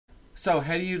So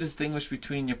how do you distinguish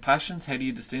between your passions? How do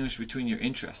you distinguish between your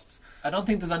interests? I don't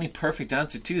think there's any perfect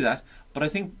answer to that, but I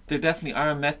think there definitely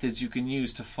are methods you can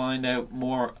use to find out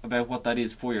more about what that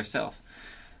is for yourself.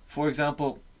 For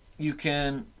example, you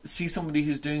can see somebody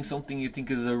who's doing something you think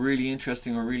is a really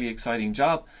interesting or really exciting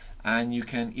job, and you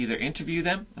can either interview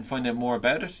them and find out more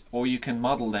about it, or you can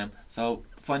model them. So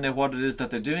find out what it is that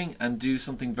they're doing and do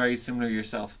something very similar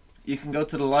yourself. You can go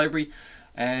to the library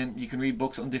and you can read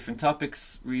books on different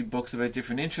topics, read books about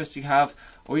different interests you have,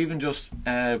 or even just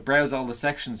browse all the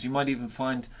sections. You might even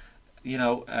find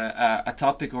a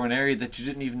topic or an area that you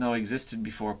didn't even know existed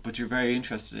before, but you're very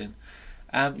interested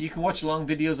in. You can watch long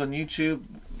videos on YouTube,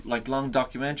 like long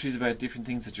documentaries about different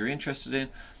things that you're interested in.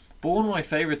 But one of my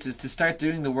favorites is to start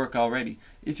doing the work already.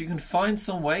 If you can find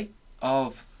some way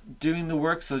of doing the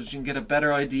work so that you can get a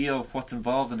better idea of what's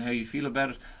involved and how you feel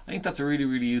about it, I think that's a really,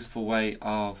 really useful way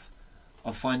of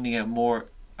finding out more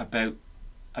about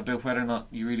whether or not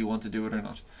you really want to do it or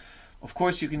not. Of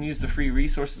course, you can use the free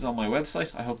resources on my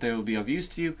website. I hope they will be of use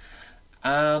to you.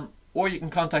 Or you can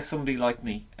contact somebody like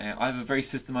me. I have a very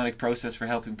systematic process for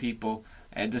helping people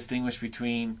distinguish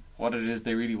between what it is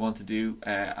they really want to do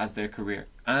as their career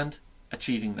and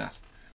achieving that.